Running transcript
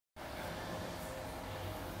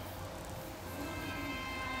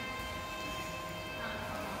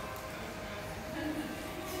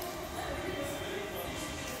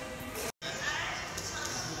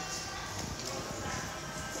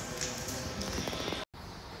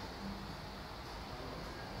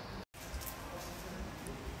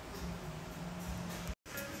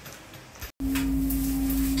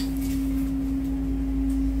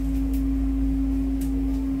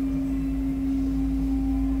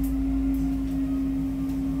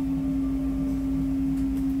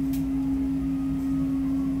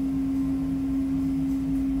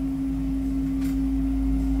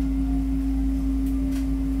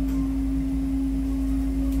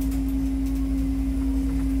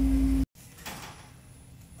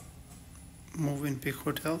Movenpick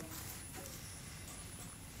hotel.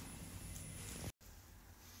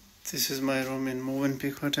 This is my room in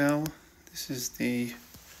Movenpick hotel. This is the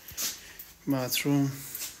bathroom.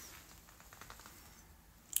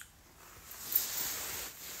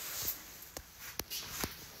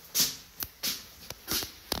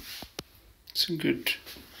 It's a good,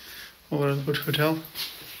 overall good hotel.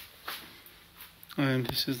 And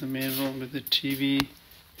this is the main room with the TV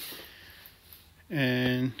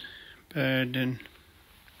and bed and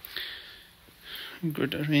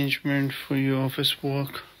good arrangement for your office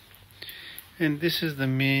work. And this is the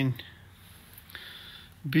main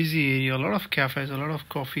busy area. A lot of cafes, a lot of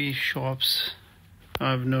coffee shops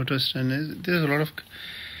I've noticed, and there's a lot of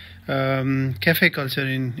cafe culture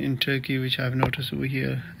in Turkey, which I've noticed over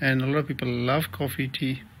here. And a lot of people love coffee,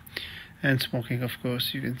 tea and smoking. Of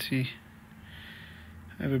course, you can see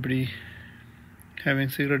everybody having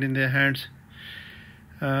cigarette in their hands.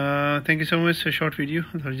 Thank you so much for a short video.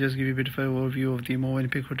 I'll just give you a bit of an overview of the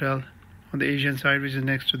Movenpick hotel on the Asian side, which is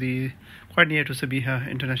next to quite near to Sabiha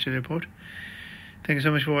International Airport. Thank you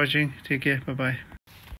so much for watching. Take care. Bye bye.